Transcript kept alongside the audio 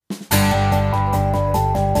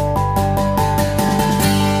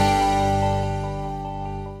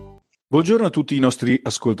Buongiorno a tutti i nostri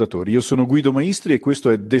ascoltatori, io sono Guido Maistri e questo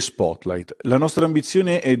è The Spotlight. La nostra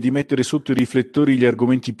ambizione è di mettere sotto i riflettori gli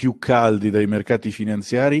argomenti più caldi dai mercati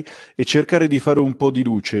finanziari e cercare di fare un po' di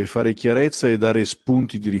luce, fare chiarezza e dare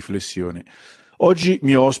spunti di riflessione. Oggi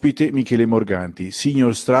mio ospite Michele Morganti,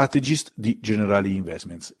 Senior Strategist di Generali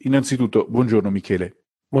Investments. Innanzitutto, buongiorno Michele.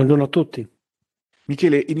 Buongiorno a tutti.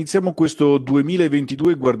 Michele, iniziamo questo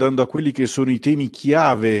 2022 guardando a quelli che sono i temi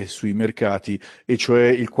chiave sui mercati, e cioè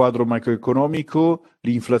il quadro macroeconomico,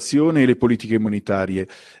 l'inflazione e le politiche monetarie.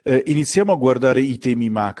 Iniziamo a guardare i temi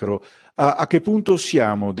macro. A che punto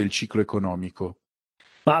siamo del ciclo economico?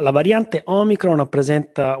 Ma la variante Omicron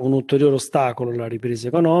rappresenta un ulteriore ostacolo alla ripresa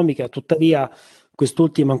economica, tuttavia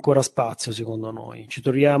quest'ultima ha ancora spazio secondo noi. Ci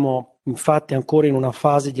troviamo infatti ancora in una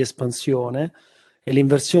fase di espansione e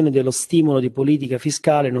l'inversione dello stimolo di politica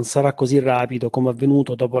fiscale non sarà così rapido come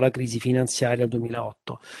avvenuto dopo la crisi finanziaria del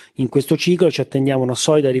 2008. In questo ciclo ci attendiamo una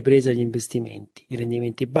solida ripresa degli investimenti, i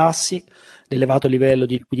rendimenti bassi, l'elevato livello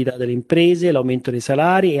di liquidità delle imprese, l'aumento dei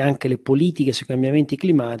salari e anche le politiche sui cambiamenti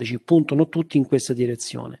climatici puntano tutti in questa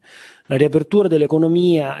direzione. La riapertura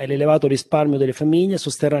dell'economia e l'elevato risparmio delle famiglie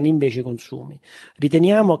sosterranno invece i consumi.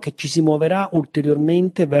 Riteniamo che ci si muoverà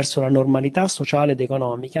ulteriormente verso la normalità sociale ed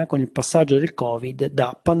economica con il passaggio del Covid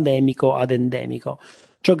da pandemico ad endemico.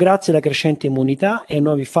 Ciò grazie alla crescente immunità e ai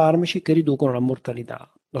nuovi farmaci che riducono la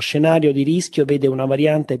mortalità. Lo scenario di rischio vede una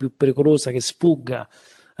variante più pericolosa che sfugga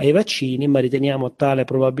ai vaccini, ma riteniamo tale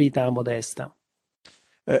probabilità modesta.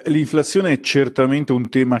 L'inflazione è certamente un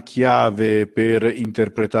tema chiave per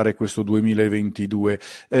interpretare questo 2022.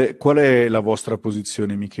 Qual è la vostra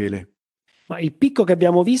posizione, Michele? Ma il picco che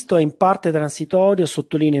abbiamo visto è in parte transitorio,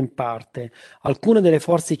 sottolineo in parte. Alcune delle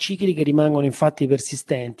forze cicliche rimangono infatti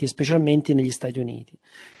persistenti, specialmente negli Stati Uniti.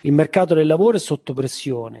 Il mercato del lavoro è sotto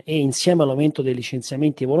pressione e, insieme all'aumento dei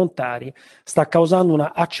licenziamenti volontari, sta causando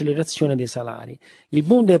una accelerazione dei salari. Il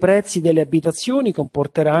boom dei prezzi delle abitazioni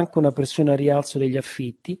comporterà anche una pressione al rialzo degli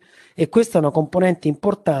affitti e questa è una componente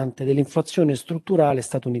importante dell'inflazione strutturale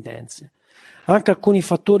statunitense. Anche alcuni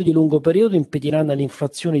fattori di lungo periodo impediranno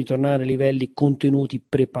all'inflazione di tornare ai livelli contenuti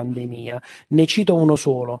pre-pandemia. Ne cito uno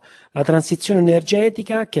solo: la transizione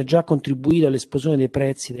energetica che ha già contribuito all'esplosione dei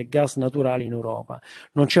prezzi del gas naturale in Europa.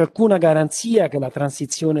 Non c'è alcuna garanzia che la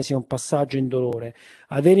transizione sia un passaggio indolore.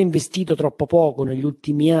 Aver investito troppo poco negli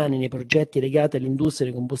ultimi anni nei progetti legati all'industria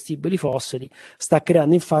dei combustibili fossili sta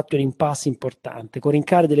creando infatti un impasse importante, con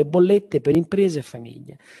rincari delle bollette per imprese e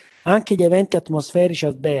famiglie. Anche gli eventi atmosferici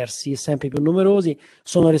avversi, sempre più numerosi,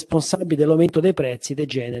 sono responsabili dell'aumento dei prezzi dei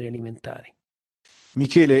generi alimentari.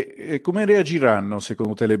 Michele, come reagiranno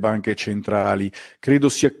secondo te le banche centrali? Credo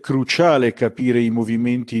sia cruciale capire i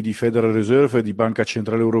movimenti di Federal Reserve e di Banca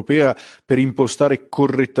Centrale Europea per impostare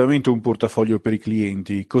correttamente un portafoglio per i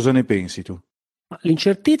clienti. Cosa ne pensi tu?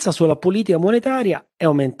 L'incertezza sulla politica monetaria è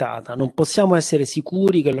aumentata, non possiamo essere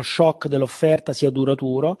sicuri che lo shock dell'offerta sia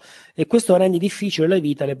duraturo e questo rende difficile la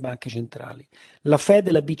vita alle banche centrali. La Fed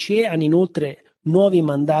e la BCE hanno inoltre nuovi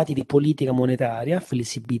mandati di politica monetaria,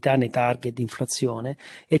 flessibilità nei target di inflazione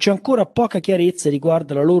e c'è ancora poca chiarezza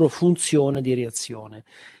riguardo alla loro funzione di reazione.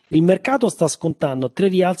 Il mercato sta scontando 3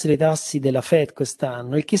 rialzi dei tassi della Fed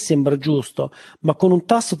quest'anno, il che sembra giusto, ma con un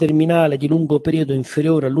tasso terminale di lungo periodo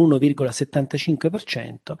inferiore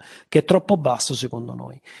all'1,75%, che è troppo basso secondo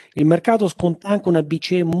noi. Il mercato sconta anche una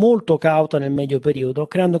BCE molto cauta nel medio periodo,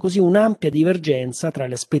 creando così un'ampia divergenza tra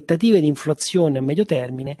le aspettative di inflazione a medio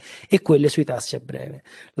termine e quelle sui tassi a breve.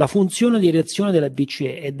 La funzione di reazione della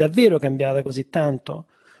BCE è davvero cambiata così tanto?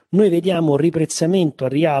 Noi vediamo un riprezzamento al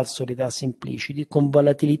rialzo dei tassi impliciti con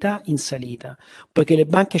volatilità in salita, poiché le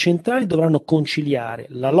banche centrali dovranno conciliare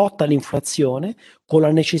la lotta all'inflazione con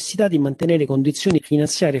la necessità di mantenere condizioni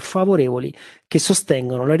finanziarie favorevoli che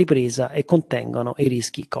sostengono la ripresa e contengono i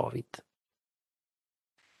rischi Covid.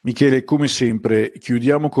 Michele, come sempre,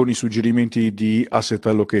 chiudiamo con i suggerimenti di asset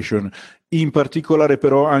allocation, in particolare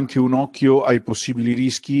però anche un occhio ai possibili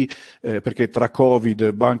rischi, perché tra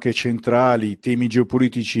Covid, banche centrali, temi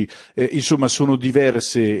geopolitici, insomma, sono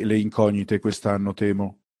diverse le incognite quest'anno,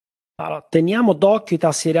 temo. Allora, teniamo d'occhio i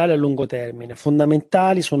tassi reali a lungo termine.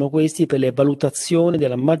 Fondamentali sono questi per le valutazioni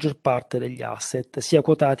della maggior parte degli asset, sia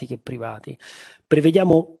quotati che privati.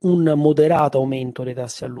 Prevediamo un moderato aumento dei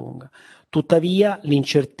tassi a lunga. Tuttavia,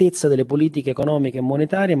 l'incertezza delle politiche economiche e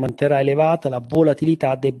monetarie manterrà elevata la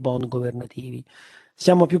volatilità dei bond governativi.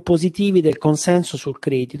 Siamo più positivi del consenso sul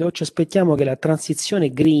credito, ci aspettiamo che la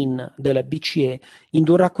transizione green della BCE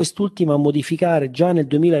indurrà quest'ultima a modificare già nel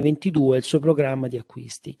 2022 il suo programma di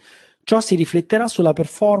acquisti. Ciò si rifletterà sulla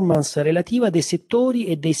performance relativa dei settori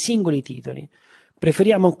e dei singoli titoli.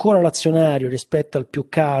 Preferiamo ancora l'azionario rispetto al più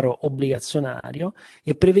caro obbligazionario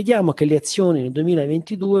e prevediamo che le azioni nel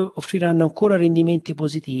 2022 offriranno ancora rendimenti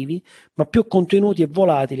positivi, ma più contenuti e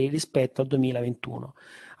volatili rispetto al 2021.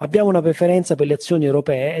 Abbiamo una preferenza per le azioni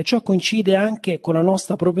europee e ciò coincide anche con la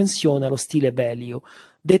nostra propensione allo stile value.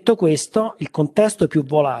 Detto questo, il contesto più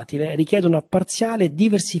volatile richiede una parziale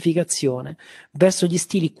diversificazione verso gli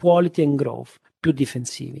stili quality and growth più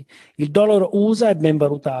difensivi. Il dollaro USA è ben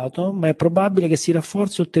valutato, ma è probabile che si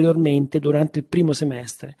rafforzi ulteriormente durante il primo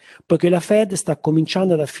semestre, poiché la Fed sta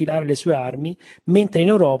cominciando ad affilare le sue armi, mentre in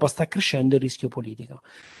Europa sta crescendo il rischio politico.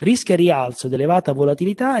 Rischi a rialzo ed elevata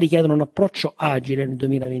volatilità richiedono un approccio agile nel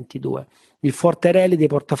 2022. Il forte rally dei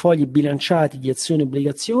portafogli bilanciati di azioni e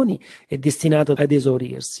obbligazioni è destinato ad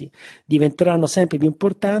esaurirsi. Diventeranno sempre più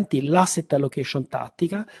importanti l'asset allocation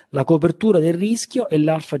tattica, la copertura del rischio e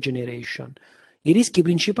l'alpha generation. I rischi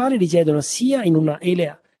principali risiedono sia in una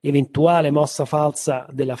eventuale mossa falsa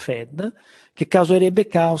della Fed, che causerebbe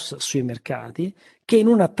caos sui mercati, che in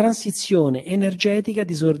una transizione energetica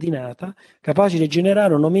disordinata capace di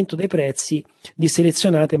generare un aumento dei prezzi di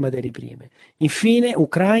selezionate materie prime. Infine,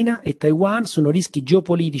 Ucraina e Taiwan sono rischi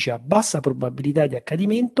geopolitici a bassa probabilità di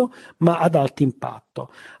accadimento, ma ad alto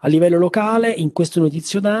impatto. A livello locale, in questo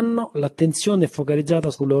notizio d'anno, l'attenzione è focalizzata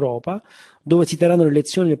sull'Europa, dove si terranno le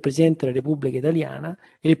elezioni del Presidente della Repubblica Italiana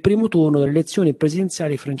e il primo turno delle elezioni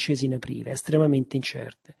presidenziali francesi in aprile, estremamente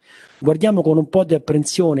incerte. Guardiamo con un po' di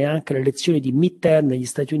apprensione anche le elezioni di midterm negli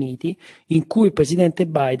Stati Uniti, in cui il Presidente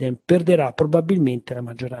Biden perderà probabilmente la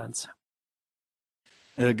maggioranza.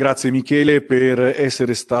 Grazie Michele per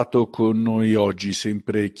essere stato con noi oggi,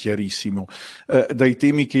 sempre chiarissimo. Dai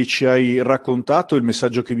temi che ci hai raccontato, il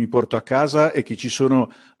messaggio che mi porto a casa è che ci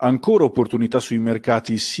sono ancora opportunità sui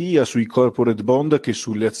mercati, sia sui corporate bond che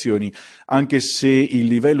sulle azioni, anche se il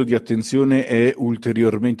livello di attenzione è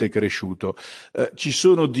ulteriormente cresciuto. Ci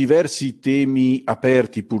sono diversi temi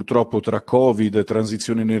aperti purtroppo tra Covid,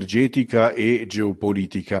 transizione energetica e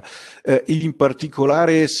geopolitica. In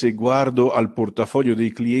particolare, se guardo al portafoglio dei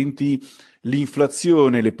clienti,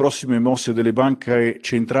 l'inflazione, le prossime mosse delle banche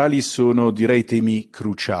centrali sono, direi, temi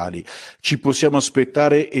cruciali. Ci possiamo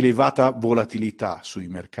aspettare elevata volatilità sui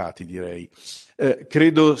mercati, direi.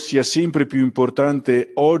 Credo sia sempre più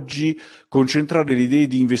importante oggi concentrare le idee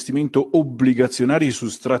di investimento obbligazionari su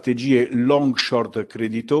strategie long short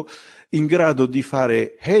credito in grado di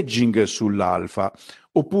fare hedging sull'alfa,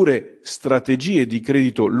 oppure strategie di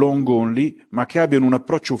credito long only, ma che abbiano un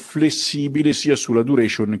approccio flessibile sia sulla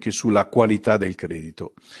duration che sulla qualità del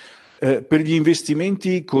credito. Per gli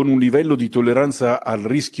investimenti con un livello di tolleranza al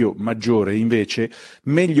rischio maggiore, invece,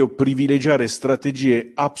 meglio privilegiare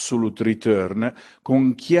strategie absolute return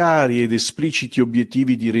con chiari ed espliciti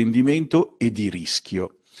obiettivi di rendimento e di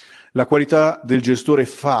rischio. La qualità del gestore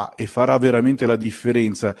fa e farà veramente la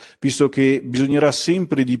differenza, visto che bisognerà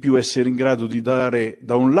sempre di più essere in grado di dare,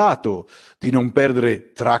 da un lato, di non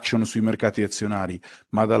perdere traction sui mercati azionari,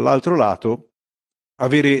 ma dall'altro lato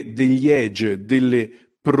avere degli hedge, delle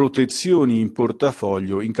protezioni in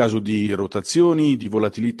portafoglio in caso di rotazioni, di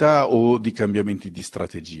volatilità o di cambiamenti di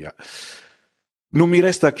strategia. Non mi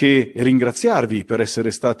resta che ringraziarvi per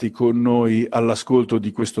essere stati con noi all'ascolto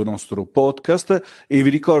di questo nostro podcast e vi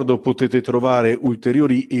ricordo potete trovare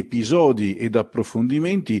ulteriori episodi ed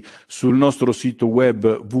approfondimenti sul nostro sito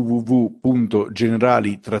web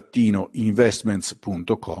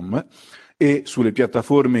www.generali-investments.com e sulle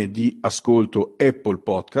piattaforme di ascolto Apple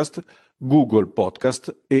Podcast, Google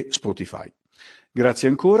Podcast e Spotify. Grazie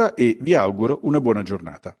ancora e vi auguro una buona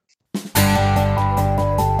giornata.